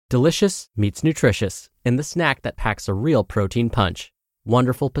Delicious meets nutritious in the snack that packs a real protein punch.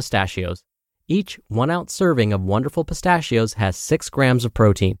 Wonderful Pistachios. Each 1-ounce serving of Wonderful Pistachios has 6 grams of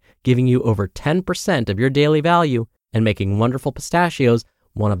protein, giving you over 10% of your daily value and making Wonderful Pistachios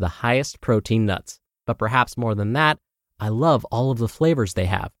one of the highest protein nuts. But perhaps more than that, I love all of the flavors they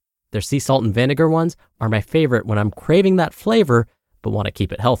have. Their sea salt and vinegar ones are my favorite when I'm craving that flavor but want to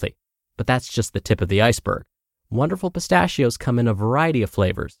keep it healthy. But that's just the tip of the iceberg. Wonderful Pistachios come in a variety of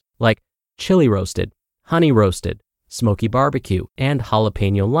flavors, like chili roasted, honey roasted, smoky barbecue, and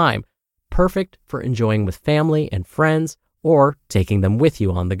jalapeno lime, perfect for enjoying with family and friends or taking them with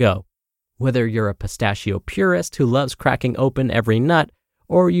you on the go. Whether you're a pistachio purist who loves cracking open every nut,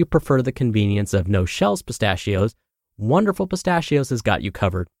 or you prefer the convenience of no-shells pistachios, Wonderful Pistachios has got you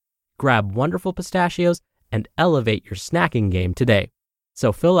covered. Grab Wonderful Pistachios and elevate your snacking game today.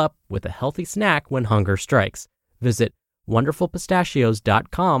 So fill up with a healthy snack when hunger strikes. Visit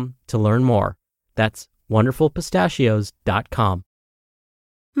wonderfulpistachios.com to learn more. That's wonderfulpistachios.com.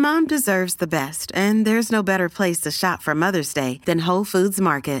 Mom deserves the best, and there's no better place to shop for Mother's Day than Whole Foods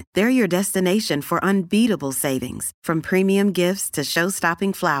Market. They're your destination for unbeatable savings, from premium gifts to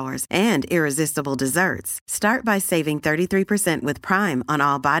show-stopping flowers and irresistible desserts. Start by saving 33% with Prime on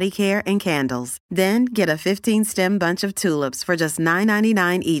all body care and candles. Then get a 15-stem bunch of tulips for just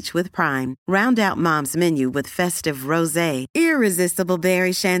 $9.99 each with Prime. Round out Mom's menu with festive rosé, irresistible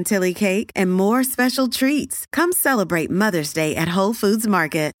berry chantilly cake, and more special treats. Come celebrate Mother's Day at Whole Foods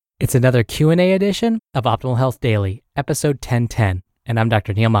Market. It's another Q&A edition of Optimal Health Daily, episode 1010, and I'm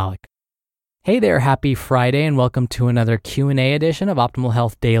Dr. Neil Malik. Hey there, happy Friday, and welcome to another Q&A edition of Optimal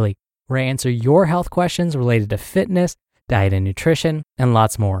Health Daily, where I answer your health questions related to fitness, diet and nutrition, and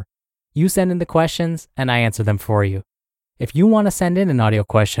lots more. You send in the questions, and I answer them for you. If you want to send in an audio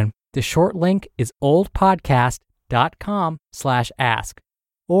question, the short link is oldpodcast.com/ask,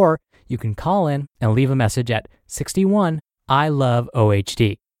 or you can call in and leave a message at 61 I love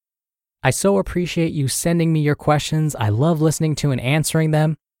OHD. I so appreciate you sending me your questions. I love listening to and answering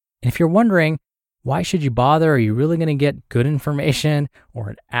them. And if you're wondering, why should you bother? Are you really going to get good information or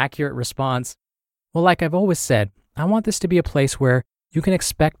an accurate response? Well, like I've always said, I want this to be a place where you can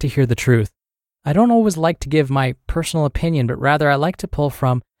expect to hear the truth. I don't always like to give my personal opinion, but rather I like to pull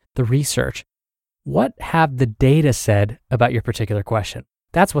from the research. What have the data said about your particular question?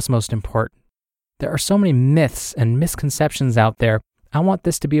 That's what's most important. There are so many myths and misconceptions out there. I want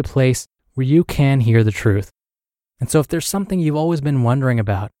this to be a place where you can hear the truth. And so if there's something you've always been wondering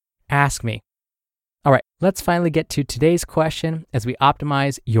about, ask me. All right, let's finally get to today's question as we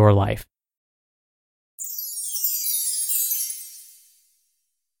optimize your life.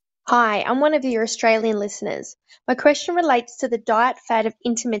 Hi, I'm one of your Australian listeners. My question relates to the diet fad of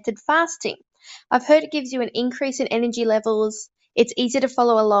intermittent fasting. I've heard it gives you an increase in energy levels, it's easy to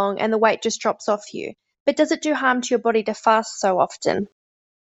follow along, and the weight just drops off you. But does it do harm to your body to fast so often?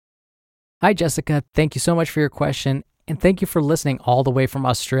 Hi, Jessica. Thank you so much for your question, and thank you for listening all the way from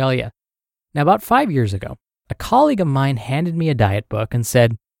Australia. Now, about 5 years ago, a colleague of mine handed me a diet book and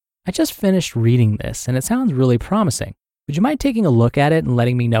said, I just finished reading this, and it sounds really promising. Would you mind taking a look at it and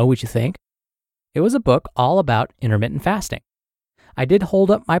letting me know what you think? It was a book all about intermittent fasting. I did hold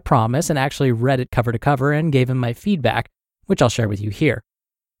up my promise and actually read it cover to cover and gave him my feedback, which I'll share with you here.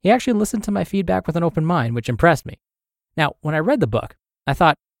 He actually listened to my feedback with an open mind, which impressed me. Now, when I read the book, I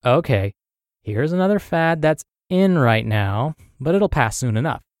thought, okay, here's another fad that's in right now, but it'll pass soon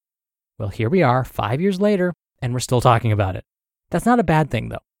enough. Well, here we are 5 years later, and we're still talking about it. That's not a bad thing,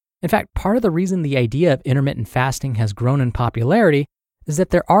 though. In fact, part of the reason the idea of intermittent fasting has grown in popularity is that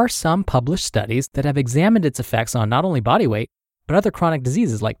there are some published studies that have examined its effects on not only body weight, but other chronic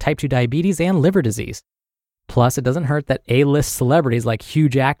diseases like type 2 diabetes and liver disease. Plus, it doesn't hurt that A-list celebrities like Hugh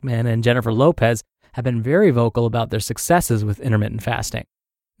Jackman and Jennifer Lopez have been very vocal about their successes with intermittent fasting.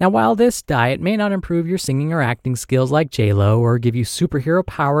 Now, while this diet may not improve your singing or acting skills like J-Lo or give you superhero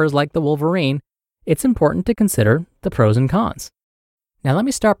powers like the Wolverine, it's important to consider the pros and cons. Now, let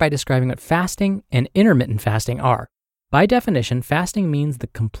me start by describing what fasting and intermittent fasting are. By definition, fasting means the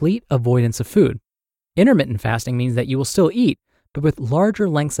complete avoidance of food. Intermittent fasting means that you will still eat, but with larger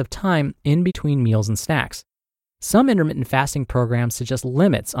lengths of time in between meals and snacks. Some intermittent fasting programs suggest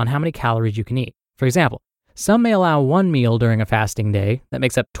limits on how many calories you can eat. For example, some may allow one meal during a fasting day that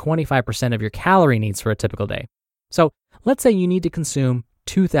makes up 25% of your calorie needs for a typical day. So let's say you need to consume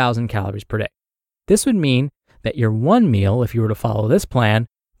 2,000 calories per day. This would mean that your one meal, if you were to follow this plan,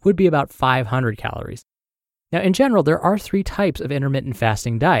 would be about 500 calories. Now, in general, there are 3 types of intermittent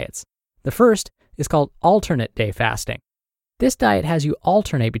fasting diets. The first is called alternate day fasting. This diet has you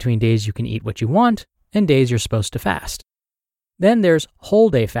alternate between days you can eat what you want and days you're supposed to fast. Then there's whole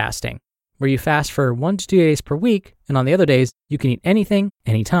day fasting, where you fast for 1 to 2 days per week, and on the other days, you can eat anything,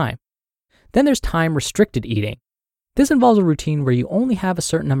 anytime. Then there's time-restricted eating. This involves a routine where you only have a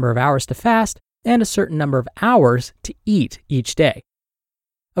certain number of hours to fast and a certain number of hours to eat each day.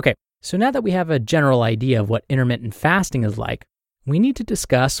 Okay, so now that we have a general idea of what intermittent fasting is like, we need to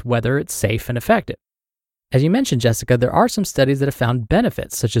discuss whether it's safe and effective. As you mentioned, Jessica, there are some studies that have found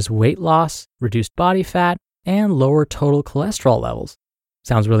benefits such as weight loss, reduced body fat, and lower total cholesterol levels.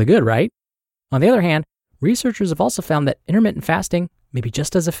 Sounds really good, right? On the other hand, researchers have also found that intermittent fasting may be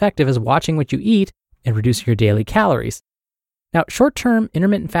just as effective as watching what you eat and reducing your daily calories. Now, short-term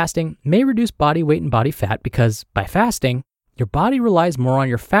intermittent fasting may reduce body weight and body fat because by fasting, your body relies more on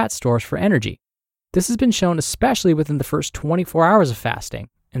your fat stores for energy. This has been shown especially within the first 24 hours of fasting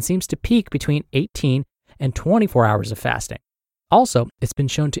and seems to peak between 18 and 24 hours of fasting. Also, it's been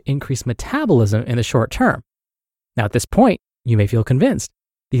shown to increase metabolism in the short term. Now, at this point, you may feel convinced.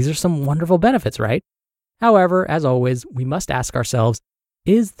 These are some wonderful benefits, right? However, as always, we must ask ourselves,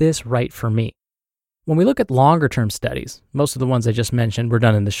 is this right for me? When we look at longer-term studies, most of the ones I just mentioned were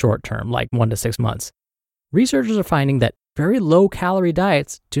done in the short term, like 1 to 6 months. Researchers are finding that very low-calorie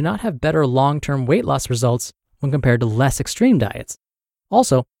diets do not have better long-term weight loss results when compared to less extreme diets.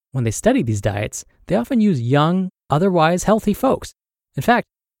 Also, when they study these diets, they often use young, otherwise healthy folks. In fact,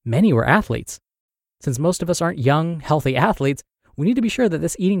 many were athletes. Since most of us aren't young, healthy athletes, we need to be sure that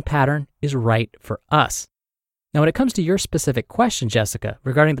this eating pattern is right for us. Now, when it comes to your specific question, Jessica,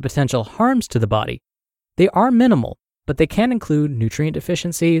 regarding the potential harms to the body, they are minimal, but they can include nutrient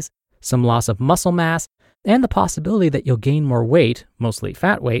deficiencies, some loss of muscle mass, and the possibility that you'll gain more weight, mostly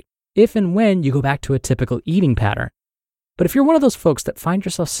fat weight, if and when you go back to a typical eating pattern. But if you're one of those folks that find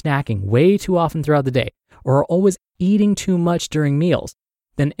yourself snacking way too often throughout the day, or are always eating too much during meals,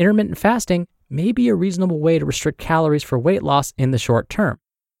 then intermittent fasting may be a reasonable way to restrict calories for weight loss in the short term.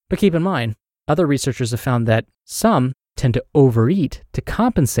 But keep in mind, other researchers have found that some tend to overeat to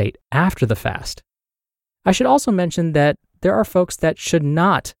compensate after the fast. I should also mention that there are folks that should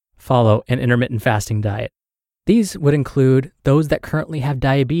not follow an intermittent fasting diet. These would include those that currently have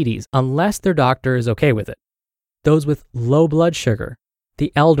diabetes, unless their doctor is okay with it, those with low blood sugar,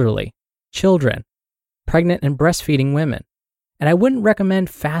 the elderly, children, pregnant and breastfeeding women. And I wouldn't recommend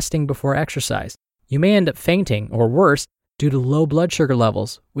fasting before exercise. You may end up fainting or worse due to low blood sugar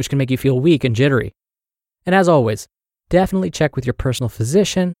levels, which can make you feel weak and jittery. And as always, definitely check with your personal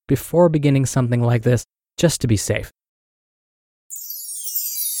physician before beginning something like this, just to be safe.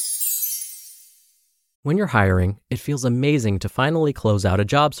 When you're hiring, it feels amazing to finally close out a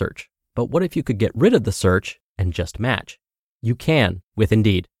job search. But what if you could get rid of the search and just match? You can with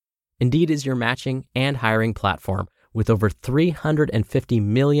Indeed. Indeed is your matching and hiring platform with over 350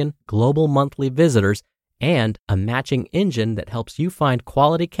 million global monthly visitors and a matching engine that helps you find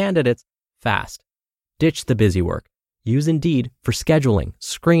quality candidates fast. Ditch the busy work. Use Indeed for scheduling,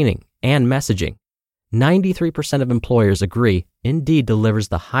 screening, and messaging. 93% of employers agree Indeed delivers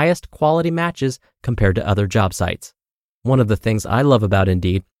the highest quality matches compared to other job sites. One of the things I love about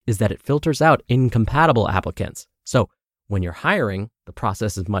Indeed is that it filters out incompatible applicants. So when you're hiring, the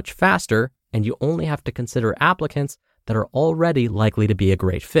process is much faster and you only have to consider applicants that are already likely to be a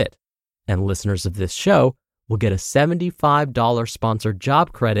great fit. And listeners of this show will get a $75 sponsored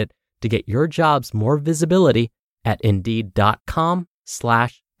job credit to get your jobs more visibility at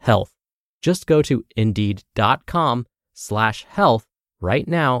Indeed.com/health. Just go to Indeed.com/health right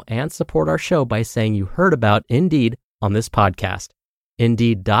now and support our show by saying you heard about Indeed on this podcast.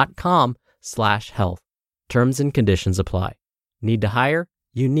 Indeed.com/health. Terms and conditions apply. Need to hire?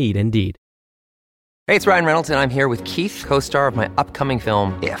 You need Indeed. Hey, it's Ryan Reynolds, and I'm here with Keith, co-star of my upcoming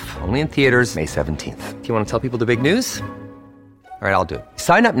film, If, only in theaters May 17th. Do you want to tell people the big news? All right, I'll do it.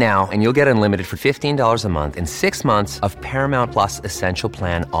 Sign up now and you'll get unlimited for $15 a month and 6 months of Paramount Plus Essential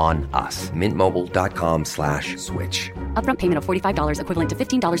Plan on us. MintMobile.com/switch. Upfront payment of $45 equivalent to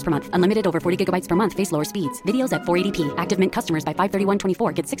 $15 per month. Unlimited over 40 gigabytes per month. Face lower speeds. Videos at 480p. Active Mint customers by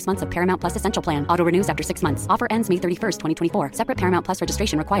 531.24 get 6 months of Paramount Plus Essential Plan. Auto renews after 6 months. Offer ends May 31st, 2024. Separate Paramount Plus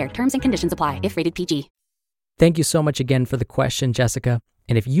registration required. Terms and conditions apply if rated PG. Thank you so much again for the question, Jessica.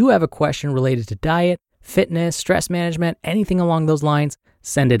 And if you have a question related to diet, fitness, stress management, anything along those lines,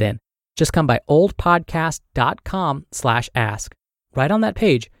 send it in. Just come by oldpodcast.com/ask. Right on that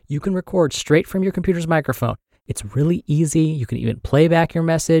page, you can record straight from your computer's microphone. It's really easy. You can even play back your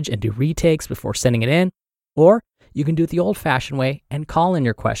message and do retakes before sending it in. Or you can do it the old-fashioned way and call in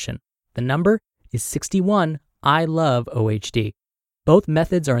your question. The number is 61 I love OHD. Both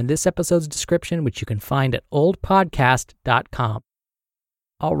methods are in this episode's description, which you can find at oldpodcast.com.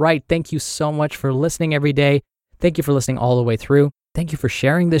 All right, thank you so much for listening every day. Thank you for listening all the way through. Thank you for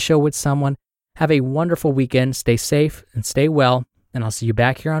sharing this show with someone. Have a wonderful weekend. Stay safe and stay well. And I'll see you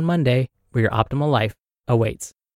back here on Monday where your optimal life awaits.